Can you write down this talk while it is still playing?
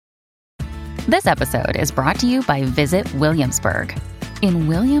This episode is brought to you by Visit Williamsburg. In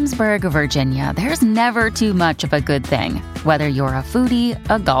Williamsburg, Virginia, there's never too much of a good thing. Whether you're a foodie,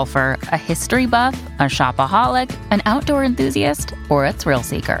 a golfer, a history buff, a shopaholic, an outdoor enthusiast, or a thrill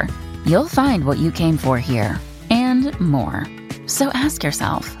seeker, you'll find what you came for here and more. So ask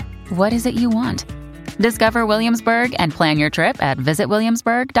yourself, what is it you want? Discover Williamsburg and plan your trip at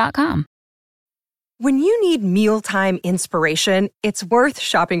visitwilliamsburg.com. When you need mealtime inspiration, it's worth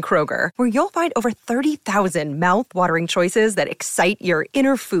shopping Kroger, where you'll find over 30,000 mouth-watering choices that excite your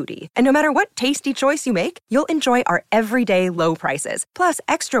inner foodie. And no matter what tasty choice you make, you'll enjoy our everyday low prices, plus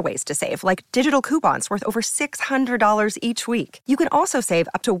extra ways to save, like digital coupons worth over $600 each week. You can also save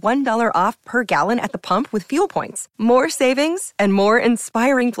up to $1 off per gallon at the pump with fuel points. More savings and more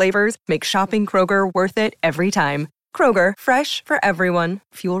inspiring flavors make shopping Kroger worth it every time. Kroger, fresh for everyone.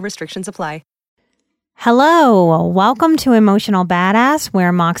 Fuel restrictions apply. Hello, welcome to Emotional Badass,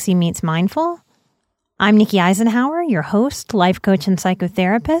 where Moxie meets Mindful. I'm Nikki Eisenhower, your host, life coach, and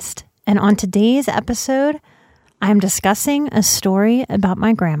psychotherapist. And on today's episode, I'm discussing a story about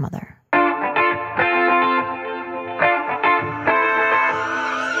my grandmother.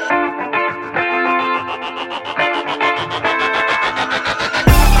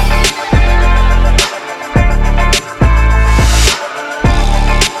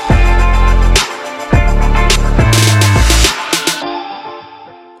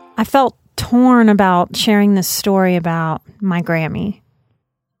 I felt torn about sharing this story about my Grammy.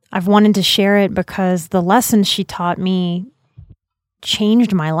 I've wanted to share it because the lessons she taught me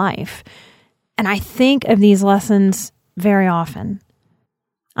changed my life. And I think of these lessons very often.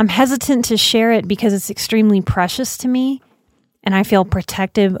 I'm hesitant to share it because it's extremely precious to me, and I feel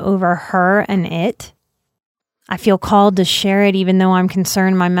protective over her and it. I feel called to share it even though I'm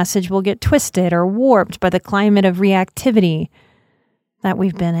concerned my message will get twisted or warped by the climate of reactivity that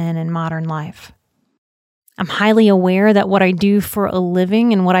we've been in modern life. I'm highly aware that what I do for a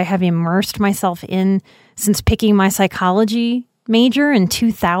living and what I have immersed myself in since picking my psychology major in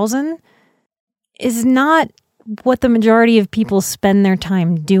 2000 is not what the majority of people spend their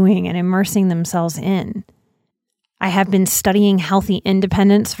time doing and immersing themselves in. I have been studying healthy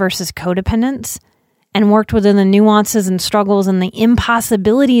independence versus codependence and worked within the nuances and struggles and the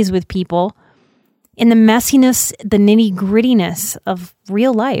impossibilities with people in the messiness, the nitty-grittiness of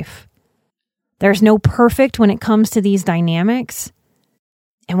real life. There's no perfect when it comes to these dynamics.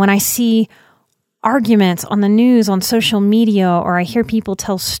 And when I see arguments on the news, on social media, or I hear people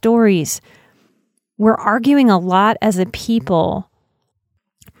tell stories, we're arguing a lot as a people.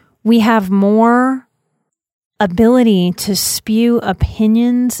 We have more ability to spew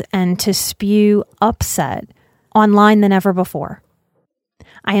opinions and to spew upset online than ever before.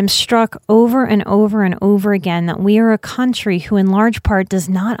 I am struck over and over and over again that we are a country who in large part does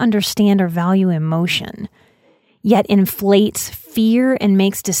not understand or value emotion, yet inflates fear and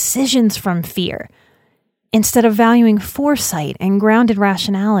makes decisions from fear, instead of valuing foresight and grounded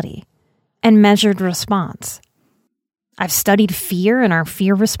rationality and measured response. I've studied fear and our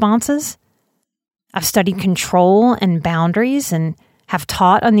fear responses. I've studied control and boundaries and have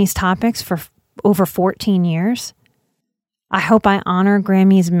taught on these topics for over 14 years. I hope I honor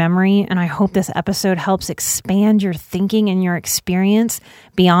Grammy's memory, and I hope this episode helps expand your thinking and your experience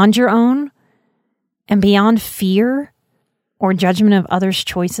beyond your own and beyond fear or judgment of others'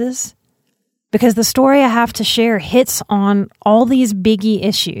 choices. Because the story I have to share hits on all these biggie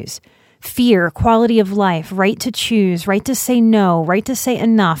issues: fear, quality of life, right to choose, right to say no, right to say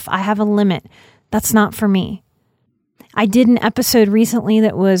enough, I have a limit. That's not for me. I did an episode recently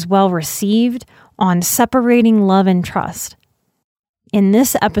that was well received on separating love and trust. In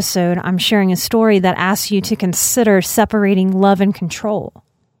this episode, I'm sharing a story that asks you to consider separating love and control,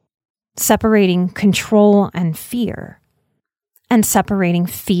 separating control and fear, and separating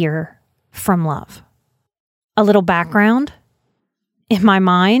fear from love. A little background. In my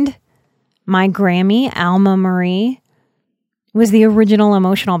mind, my Grammy, Alma Marie, was the original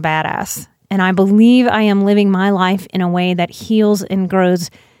emotional badass, and I believe I am living my life in a way that heals and grows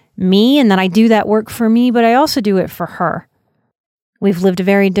me, and that I do that work for me, but I also do it for her. We've lived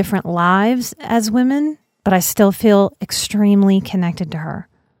very different lives as women, but I still feel extremely connected to her.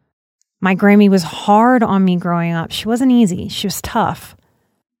 My Grammy was hard on me growing up. She wasn't easy. She was tough.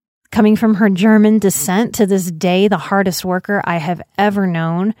 Coming from her German descent, to this day, the hardest worker I have ever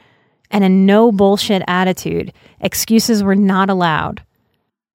known, and a no bullshit attitude. Excuses were not allowed.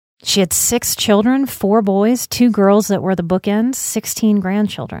 She had 6 children, 4 boys, 2 girls that were the bookends, 16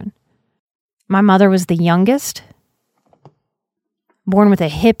 grandchildren. My mother was the youngest, born with a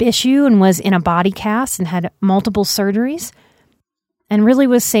hip issue and was in a body cast and had multiple surgeries. and really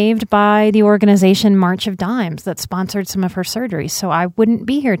was saved by the organization March of Dimes that sponsored some of her surgeries. So I wouldn't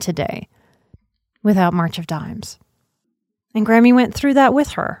be here today without March of Dimes. And Grammy went through that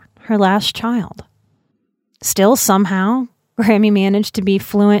with her last child. Still, somehow, Grammy managed to be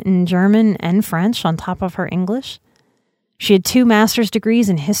fluent in German and French on top of her English. She had 2 master's degrees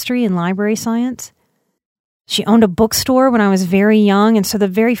in history and library science. She owned a bookstore when I was very young, and so the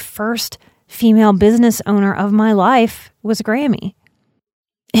very first female business owner of my life was Grammy.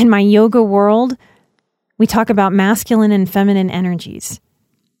 In my yoga world, we talk about masculine and feminine energies.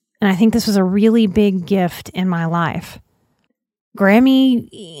 And I think this was a really big gift in my life. Grammy,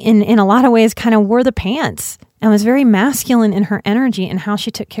 in a lot of ways, kind of wore the pants and was very masculine in her energy and how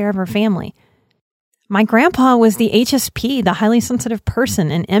she took care of her family. My grandpa was the HSP, the highly sensitive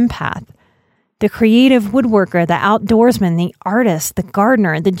person, an empath, the creative woodworker, the outdoorsman, the artist, the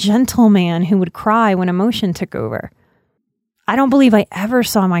gardener, the gentleman who would cry when emotion took over. I don't believe I ever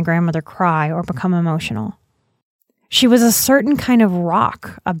saw my grandmother cry or become emotional. She was a certain kind of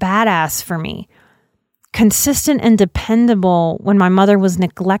rock, a badass for me, consistent and dependable when my mother was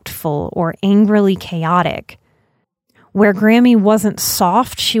neglectful or angrily chaotic. Where Grammy wasn't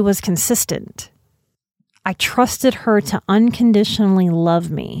soft, she was consistent. I trusted her to unconditionally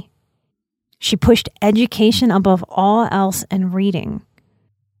love me. She pushed education above all else and reading.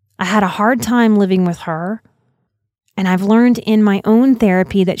 I had a hard time living with her, and I've learned in my own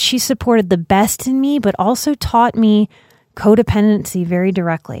therapy that she supported the best in me, but also taught me codependency very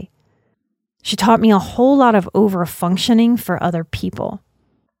directly. She taught me a whole lot of over-functioning for other people.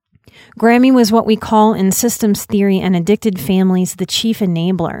 Grammy was what we call in systems theory and addicted families the chief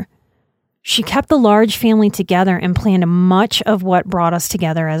enabler. She kept the large family together and planned much of what brought us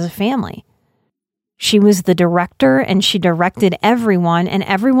together as a family. She was the director, and she directed everyone, and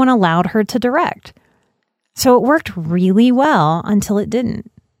everyone allowed her to direct. So it worked really well until it didn't.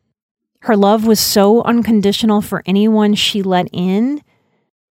 Her love was so unconditional for anyone she let in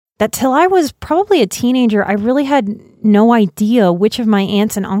that till I was probably a teenager, I really had no idea which of my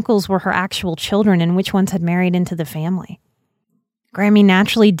aunts and uncles were her actual children and which ones had married into the family. Grammy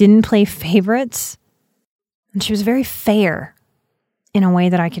naturally didn't play favorites, and she was very fair in a way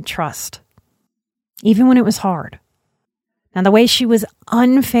that I could trust, even when it was hard. Now, the way she was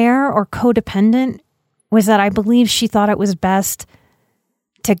unfair or codependent was that I believe she thought it was best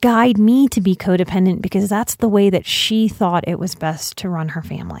to guide me to be codependent because that's the way that she thought it was best to run her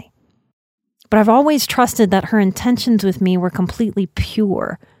family. But I've always trusted that her intentions with me were completely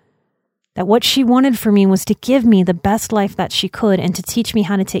pure, that what she wanted for me was to give me the best life that she could and to teach me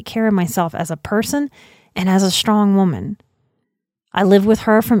how to take care of myself as a person and as a strong woman. I lived with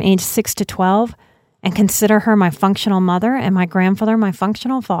her from age 6 to 12 and consider her my functional mother and my grandfather my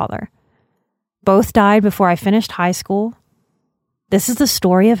functional father. Both died before I finished high school. This is the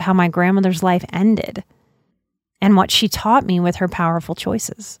story of how my grandmother's life ended and what she taught me with her powerful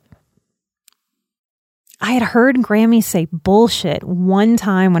choices. I had heard Grammy say bullshit one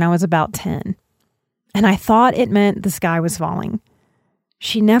time when I was about 10, and I thought it meant the sky was falling.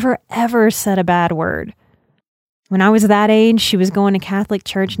 She never ever said a bad word. When I was that age, she was going to Catholic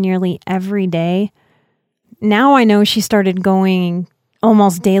church nearly every day. Now I know she started going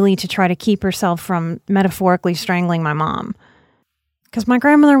almost daily to try to keep herself from metaphorically strangling my mom. Because my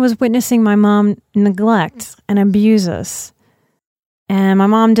grandmother was witnessing my mom neglect and abuse us. And my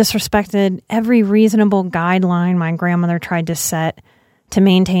mom disrespected every reasonable guideline my grandmother tried to set to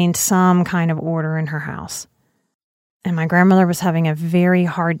maintain some kind of order in her house. And my grandmother was having a very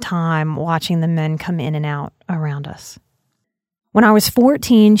hard time watching the men come in and out around us. When I was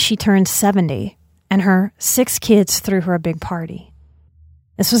 14, she turned 70, and her 6 kids threw her a big party.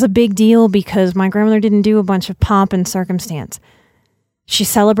 This was a big deal because my grandmother didn't do a bunch of pomp and circumstance. She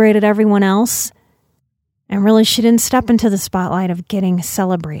celebrated everyone else, and really she didn't step into the spotlight of getting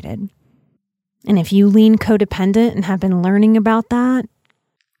celebrated. And if you lean codependent and have been learning about that,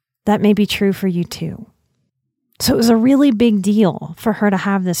 that may be true for you too. So it was a really big deal for her to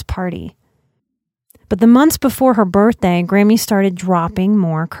have this party. But the months before her birthday, Grammy started dropping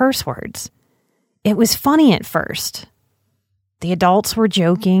more curse words. It was funny at first. The adults were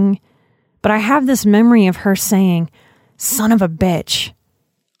joking, but I have this memory of her saying, "son of a bitch,"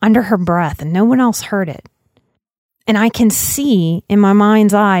 under her breath, and no one else heard it. And I can see in my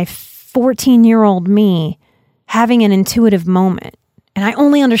mind's eye 14-year-old me having an intuitive moment. And I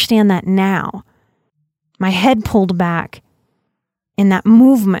only understand that now. My head pulled back in that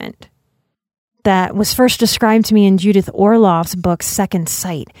movement that was first described to me in Judith Orloff's book, Second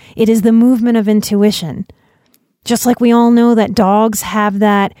Sight. It is the movement of intuition. Just like we all know that dogs have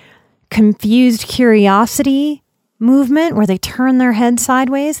that confused curiosity movement where they turn their head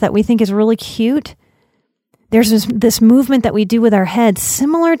sideways that we think is really cute. There's this movement that we do with our heads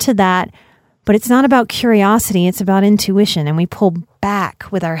similar to that, but it's not about curiosity, it's about intuition, and we pull back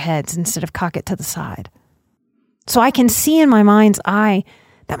with our heads instead of cock it to the side. So I can see in my mind's eye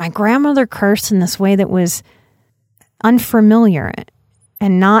that my grandmother cursed in this way that was unfamiliar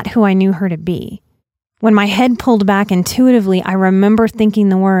and not who I knew her to be. When my head pulled back intuitively, I remember thinking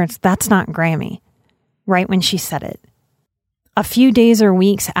the words, "That's not Grammy," right when she said it. A few days or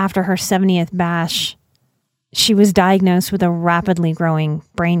weeks after her 70th bash, she was diagnosed with a rapidly growing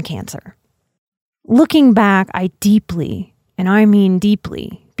brain cancer. Looking back, I deeply, and I mean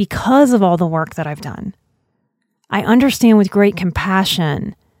deeply, because of all the work that I've done, I understand with great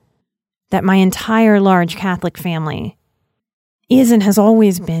compassion that my entire large Catholic family is and has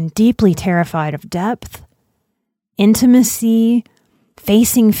always been deeply terrified of depth, intimacy,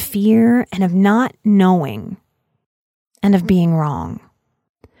 facing fear, and of not knowing, and of being wrong.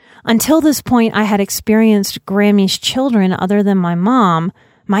 Until this point, I had experienced Grammy's children, other than my mom,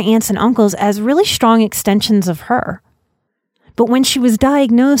 my aunts and uncles, as really strong extensions of her. But when she was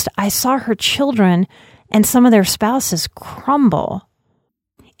diagnosed, I saw her children and some of their spouses crumble.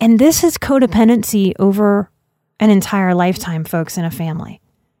 And this is codependency over an entire lifetime, folks, in a family.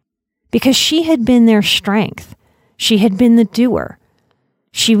 Because she had been their strength. She had been the doer.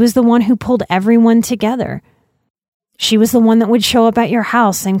 She was the one who pulled everyone together. She was the one that would show up at your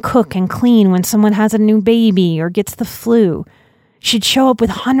house and cook and clean when someone has a new baby or gets the flu. She'd show up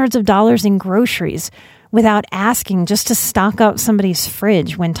with hundreds of dollars in groceries without asking, just to stock up somebody's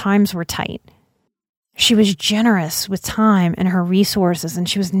fridge when times were tight. She was generous with time and her resources, and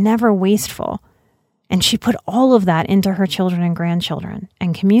she was never wasteful. And she put all of that into her children and grandchildren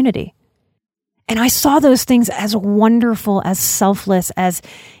and community. And I saw those things as wonderful, as selfless, as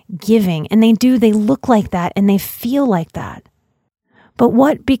giving. And they look like that and they feel like that. But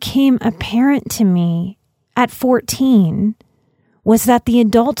what became apparent to me at 14 was that the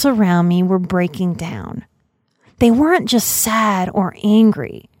adults around me were breaking down. They weren't just sad or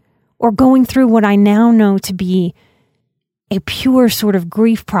angry or going through what I now know to be a pure sort of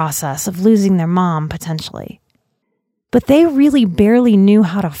grief process of losing their mom, potentially. But they really barely knew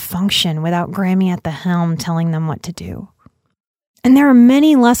how to function without Grammy at the helm telling them what to do. And there are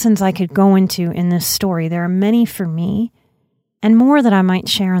many lessons I could go into in this story. There are many for me, and more that I might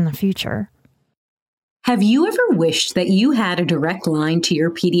share in the future. Have you ever wished that you had a direct line to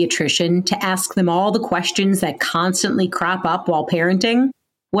your pediatrician to ask them all the questions that constantly crop up while parenting?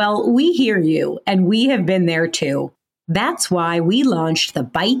 Well, we hear you, and we have been there too. That's why we launched the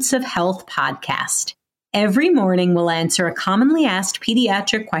Bites of Health podcast. Every morning, we'll answer a commonly asked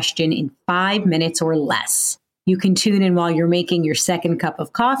pediatric question in 5 minutes or less. You can tune in while you're making your second cup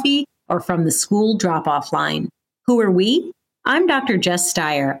of coffee or from the school drop-off line. Who are we? I'm Dr. Jess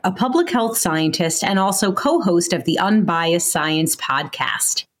Steyer, a public health scientist and also co-host of the Unbiased Science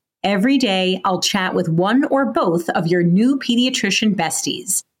podcast. Every day, I'll chat with one or both of your new pediatrician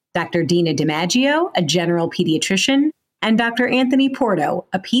besties, Dr. Dina DiMaggio, a general pediatrician, and Dr. Anthony Porto,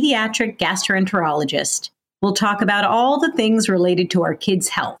 a pediatric gastroenterologist. We'll talk about all the things related to our kids'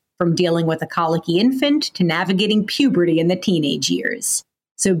 health, from dealing with a colicky infant to navigating puberty in the teenage years.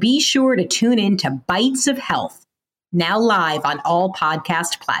 So be sure to tune in to Bites of Health, now live on all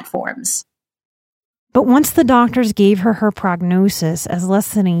podcast platforms. But once the doctors gave her prognosis as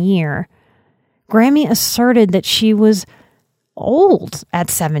less than a year, Grammy asserted that she was old at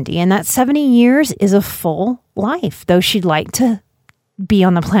 70, and that 70 years is a full life, though she'd like to be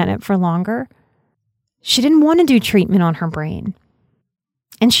on the planet for longer. She didn't want to do treatment on her brain.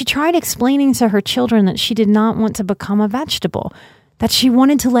 And she tried explaining to her children that she did not want to become a vegetable, that she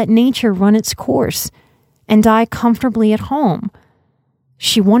wanted to let nature run its course and die comfortably at home.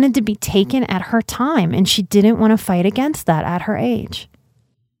 She wanted to be taken at her time, and she didn't want to fight against that at her age.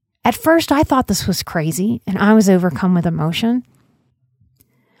 At first, I thought this was crazy, and I was overcome with emotion.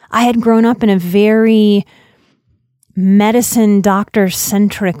 I had grown up in a very medicine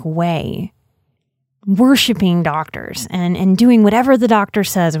doctor-centric way, worshiping doctors and doing whatever the doctor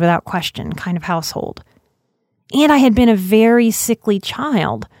says without question kind of household. And I had been a very sickly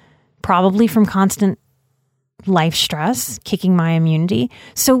child, probably from constant life stress, kicking my immunity.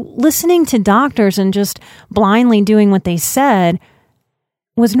 So listening to doctors and just blindly doing what they said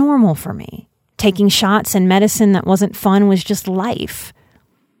was normal for me. Taking shots and medicine that wasn't fun was just life.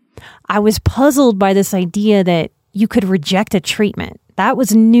 I was puzzled by this idea that you could reject a treatment. That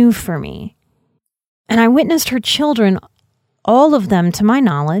was new for me. And I witnessed her children, all of them to my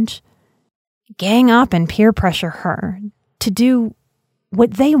knowledge, gang up and peer pressure her to do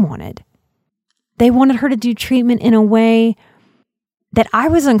what they wanted. They wanted her to do treatment in a way that I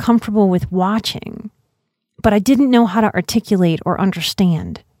was uncomfortable with watching, but I didn't know how to articulate or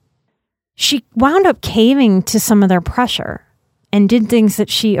understand. She wound up caving to some of their pressure and did things that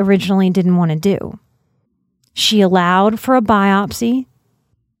she originally didn't want to do. She allowed for a biopsy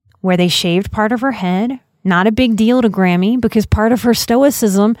where they shaved part of her head. Not a big deal to Grammy, because part of her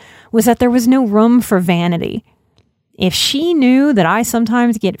stoicism was that there was no room for vanity. If she knew that I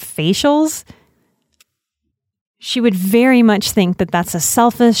sometimes get facials, she would very much think that that's a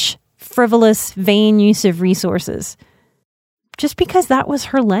selfish, frivolous, vain use of resources. Just because that was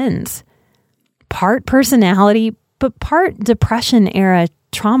her lens. Part personality, but part Depression-era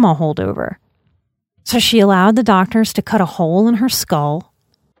trauma holdover. So she allowed the doctors to cut a hole in her skull,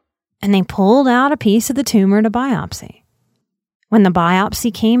 and they pulled out a piece of the tumor to biopsy. When the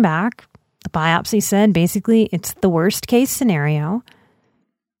biopsy came back, the biopsy said basically it's the worst case scenario,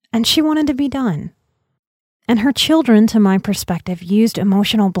 and she wanted to be done. And her children, to my perspective, used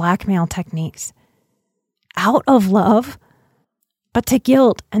emotional blackmail techniques out of love, but to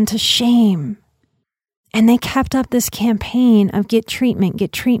guilt and to shame. And they kept up this campaign of get treatment,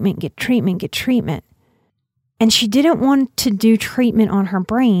 get treatment, get treatment, get treatment. And she didn't want to do treatment on her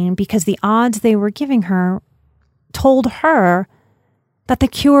brain because the odds they were giving her told her that the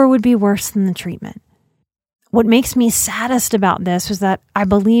cure would be worse than the treatment. What makes me saddest about this was that I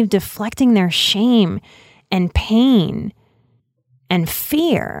believe deflecting their shame and pain and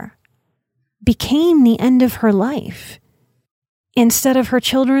fear became the end of her life. Instead of her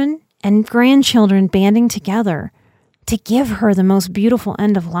children and grandchildren banding together to give her the most beautiful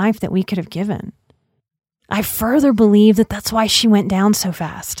end of life that we could have given. I further believe that that's why she went down so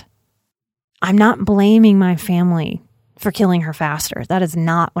fast. I'm not blaming my family for killing her faster. That is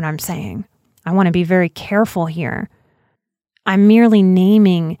not what I'm saying. I want to be very careful here. I'm merely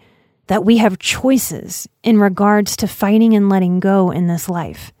naming that we have choices in regards to fighting and letting go in this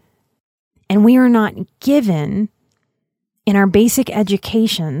life. And we are not given, in our basic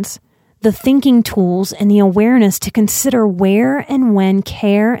educations, the thinking tools and the awareness to consider where and when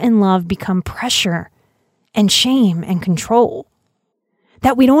care and love become pressure and shame and control.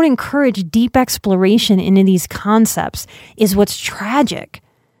 That we don't encourage deep exploration into these concepts is what's tragic,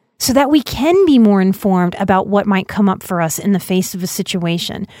 so that we can be more informed about what might come up for us in the face of a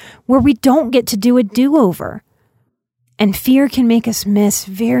situation where we don't get to do a do-over. And fear can make us miss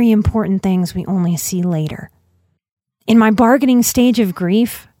very important things we only see later. In my bargaining stage of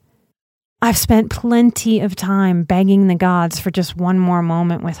grief, I've spent plenty of time begging the gods for just one more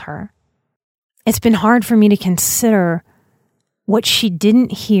moment with her. It's been hard for me to consider what she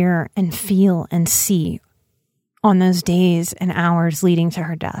didn't hear and feel and see on those days and hours leading to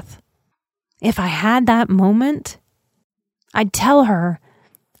her death. If I had that moment, I'd tell her,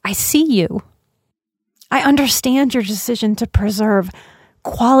 I see you. I understand your decision to preserve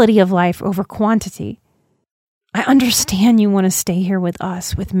quality of life over quantity. I understand you want to stay here with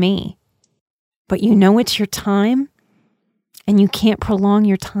us, with me. But you know it's your time, and you can't prolong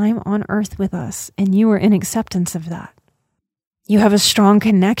your time on earth with us, and you are in acceptance of that. You have a strong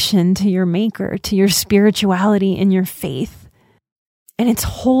connection to your maker, to your spirituality and your faith. And it's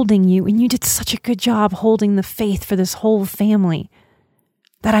holding you, and you did such a good job holding the faith for this whole family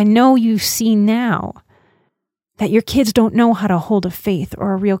that I know you see now that your kids don't know how to hold a faith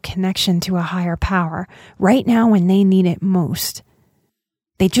or a real connection to a higher power right now when they need it most.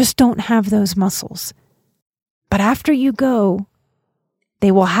 They just don't have those muscles. But after you go,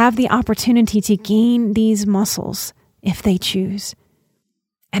 they will have the opportunity to gain these muscles if they choose.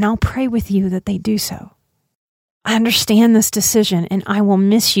 And I'll pray with you that they do so. I understand this decision, and I will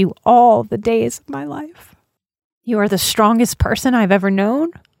miss you all the days of my life. You are the strongest person I've ever known,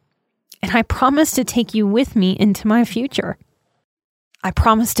 and I promise to take you with me into my future. I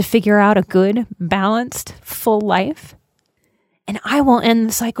promise to figure out a good, balanced, full life. And I will end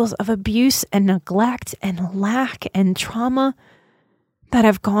the cycles of abuse and neglect and lack and trauma that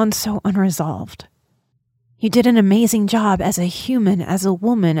have gone so unresolved. You did an amazing job as a human, as a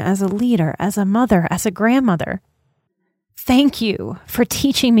woman, as a leader, as a mother, as a grandmother. Thank you for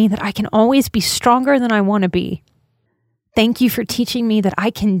teaching me that I can always be stronger than I want to be. Thank you for teaching me that I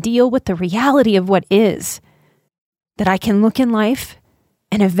can deal with the reality of what is, that I can look in life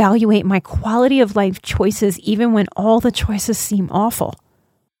and evaluate my quality of life choices even when all the choices seem awful.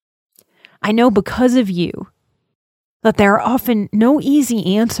 I know because of you that there are often no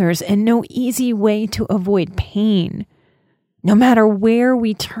easy answers and no easy way to avoid pain, no matter where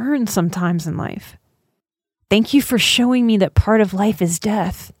we turn sometimes in life. Thank you for showing me that part of life is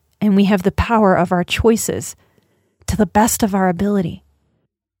death, and we have the power of our choices to the best of our ability.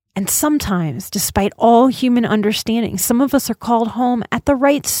 And sometimes, despite all human understanding, some of us are called home at the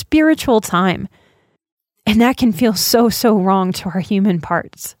right spiritual time. And that can feel so, so wrong to our human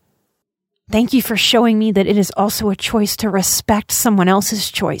parts. Thank you for showing me that it is also a choice to respect someone else's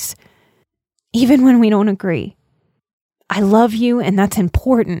choice, even when we don't agree. I love you, and that's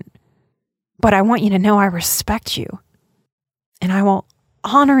important, but I want you to know I respect you. And I will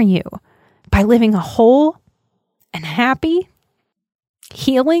honor you by living a whole and happy,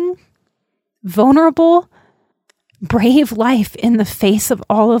 healing, vulnerable, brave life in the face of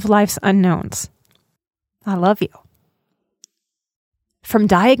all of life's unknowns. I love you. From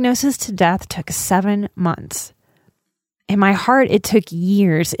diagnosis to death took 7 months. In my heart, it took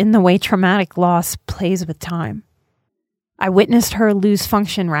years in the way traumatic loss plays with time. I witnessed her lose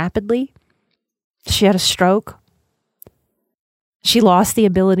function rapidly. She had a stroke. She lost the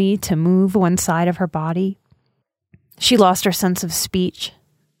ability to move one side of her body. She lost her sense of speech.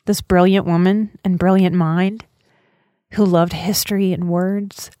 This brilliant woman and brilliant mind who loved history and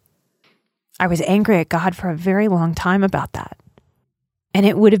words. I was angry at God for a very long time about that. And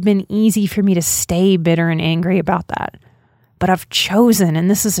it would have been easy for me to stay bitter and angry about that. But I've chosen, and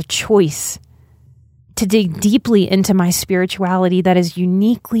this is a choice, to dig deeply into my spirituality that is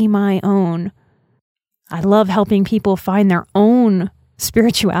uniquely my own. I love helping people find their own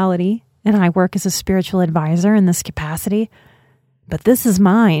spirituality, and I work as a spiritual advisor in this capacity. But this is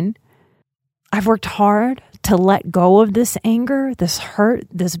mine. I've worked hard to let go of this anger, this hurt,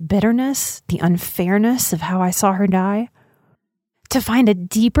 this bitterness, the unfairness of how I saw her die, to find a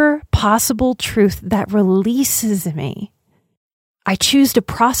deeper possible truth that releases me. I choose to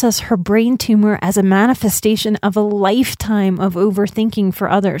process her brain tumor as a manifestation of a lifetime of overthinking for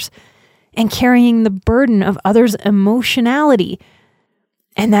others and carrying the burden of others' emotionality,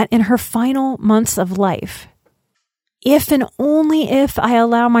 and that in her final months of life, if and only if I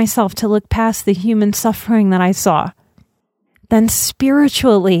allow myself to look past the human suffering that I saw, then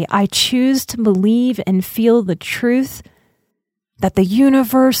spiritually I choose to believe and feel the truth that the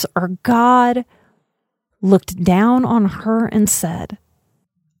universe or God looked down on her and said,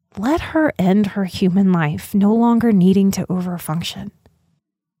 let her end her human life, no longer needing to overfunction,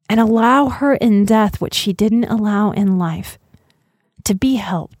 and allow her in death what she didn't allow in life, to be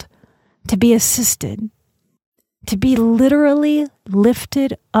helped, to be assisted, to be literally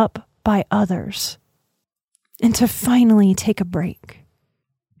lifted up by others, and to finally take a break.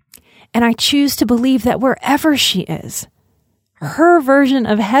 And I choose to believe that wherever she is, her version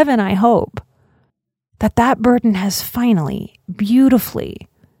of heaven, I hope, that burden has finally, beautifully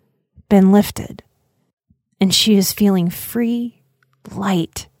been lifted, and she is feeling free,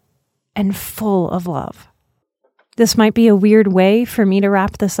 light, and full of love. This might be a weird way for me to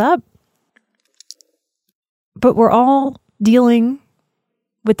wrap this up, but we're all dealing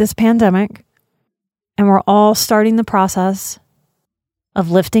with this pandemic, and we're all starting the process of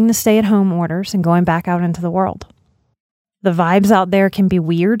lifting the stay-at-home orders and going back out into the world. The vibes out there can be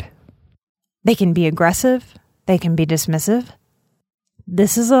weird. They can be aggressive. They can be dismissive.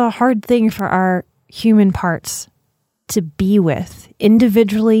 This is a hard thing for our human parts to be with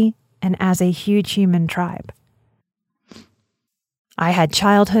individually and as a huge human tribe. I had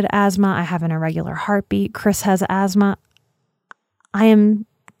childhood asthma. I have an irregular heartbeat. Chris has asthma. I am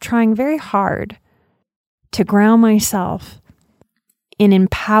trying very hard to ground myself in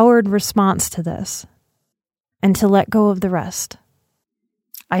empowered response to this and to let go of the rest.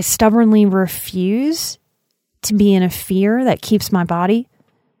 I stubbornly refuse to be in a fear that keeps my body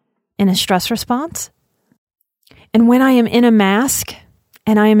in a stress response. And when I am in a mask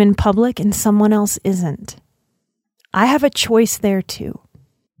and I am in public and someone else isn't, I have a choice there too.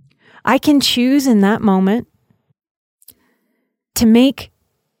 I can choose in that moment to make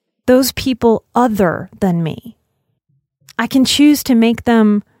those people other than me. I can choose to make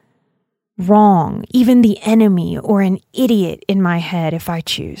them wrong, even the enemy or an idiot in my head if I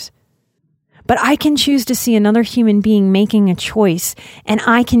choose. But I can choose to see another human being making a choice, and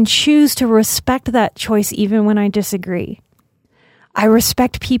I can choose to respect that choice even when I disagree. I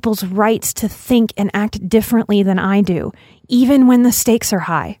respect people's rights to think and act differently than I do, even when the stakes are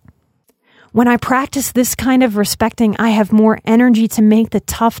high. When I practice this kind of respecting, I have more energy to make the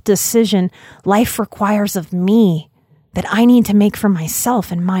tough decision life requires of me that I need to make for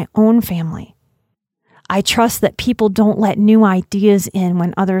myself and my own family. I trust that people don't let new ideas in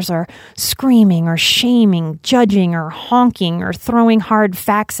when others are screaming or shaming, judging or honking or throwing hard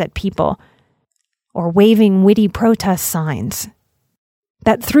facts at people or waving witty protest signs.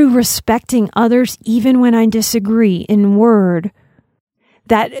 That through respecting others, even when I disagree in word,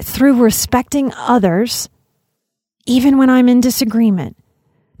 that through respecting others, even when I'm in disagreement,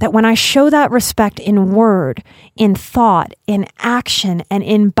 That when I show that respect in word, in thought, in action, and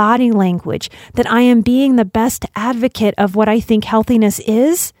in body language, that I am being the best advocate of what I think healthiness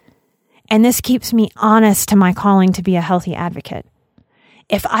is. And this keeps me honest to my calling to be a healthy advocate.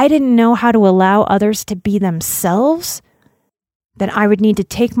 If I didn't know how to allow others to be themselves, then I would need to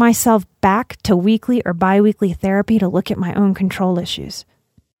take myself back to weekly or biweekly therapy to look at my own control issues.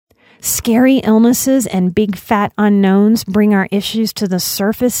 Scary illnesses and big fat unknowns bring our issues to the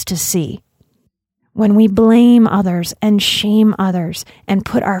surface to see. When we blame others and shame others and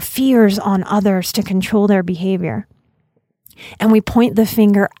put our fears on others to control their behavior, and we point the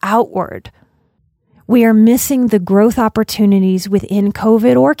finger outward, we are missing the growth opportunities within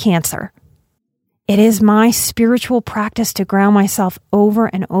COVID or cancer. It is my spiritual practice to ground myself over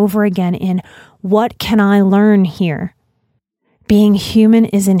and over again in what can I learn here? Being human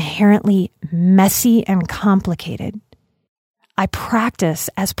is inherently messy and complicated. I practice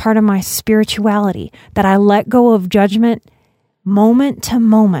as part of my spirituality that I let go of judgment moment to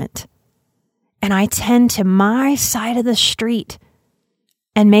moment, and I tend to my side of the street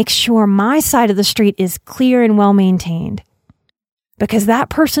and make sure my side of the street is clear and well maintained. Because that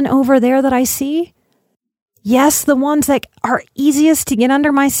person over there that I see, yes, the ones that are easiest to get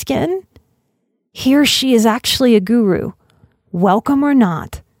under my skin, he or she is actually a guru, welcome or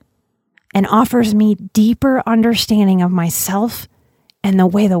not, and offers me deeper understanding of myself and the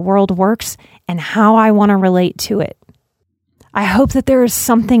way the world works and how I want to relate to it. I hope that there is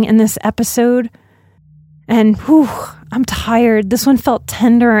something in this episode, and I'm tired. This one felt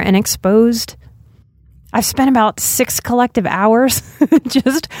tender and exposed. I've spent about 6 collective hours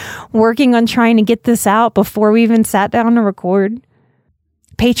just working on trying to get this out before we even sat down to record.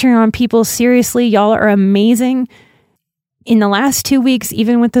 Patreon people, seriously, y'all are amazing. In the last 2 weeks,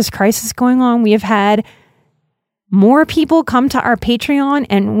 even with this crisis going on, we have had more people come to our Patreon,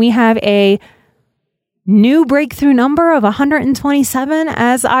 and we have a new breakthrough number of 127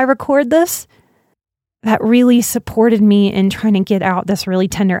 as I record this. That really supported me in trying to get out this really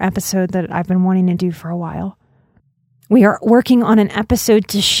tender episode that I've been wanting to do for a while. We are working on an episode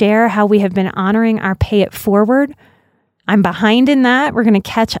to share how we have been honoring our Pay It Forward. I'm behind in that. We're going to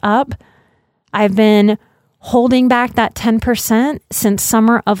catch up. I've been holding back that 10% since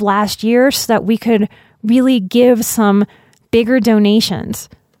summer of last year so that we could really give some bigger donations.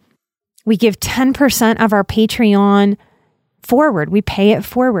 We give 10% of our Patreon forward. We pay it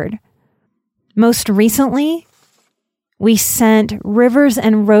forward. Most recently, we sent Rivers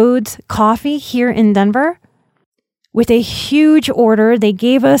and Roads Coffee here in Denver with a huge order. They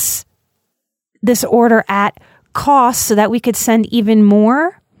gave us this order at cost so that we could send even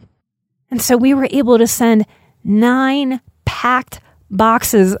more. And so we were able to send 9 packed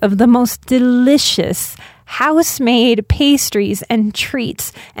boxes of the most delicious house-made pastries and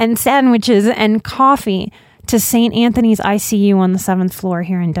treats and sandwiches and coffee to St. Anthony's ICU on the 7th floor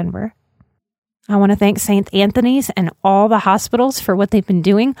here in Denver. I want to thank St. Anthony's and all the hospitals for what they've been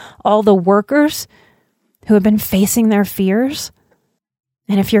doing, all the workers who have been facing their fears.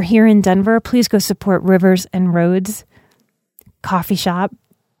 And if you're here in Denver, please go support Rivers and Roads Coffee Shop.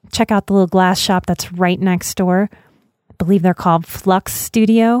 Check out the little glass shop that's right next door. I believe they're called Flux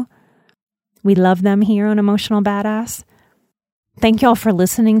Studio. We love them here on Emotional Badass. Thank y'all for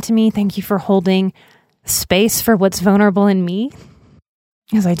listening to me. Thank you for holding space for what's vulnerable in me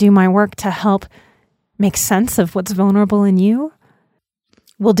as I do my work to help make sense of what's vulnerable in you.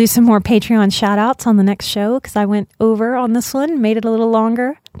 We'll do some more Patreon shout outs on the next show because I went over on this one, made it a little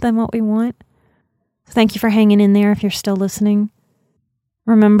longer than what we want. Thank you for hanging in there if you're still listening.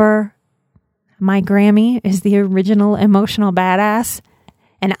 Remember, my Grammy is the original Emotional Badass,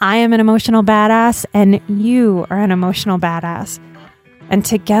 and I am an emotional badass, and you are an emotional badass. And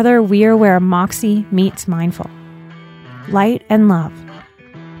together we are where Moxie meets mindful. Light and love.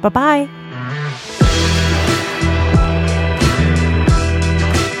 Bye-bye.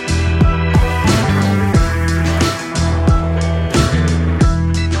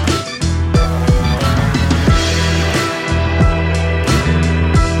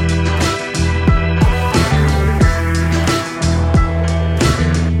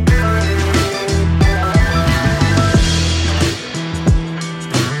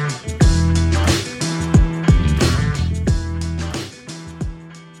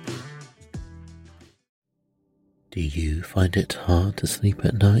 Do you find it hard to sleep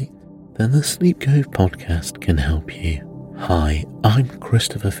at night? Then the Sleep Cove podcast can help you. Hi, I'm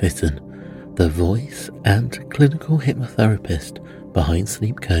Christopher Fitton, the voice and clinical hypnotherapist behind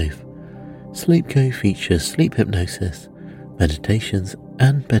Sleep Cove. Sleep Cove features sleep hypnosis, meditations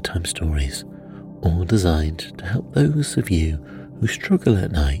and bedtime stories, all designed to help those of you who struggle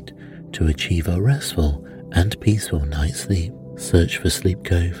at night to achieve a restful and peaceful night's sleep. Search for Sleep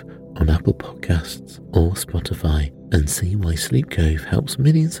Cove on Apple Podcasts or Spotify and see why Sleep Cove helps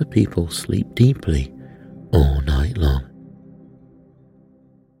millions of people sleep deeply all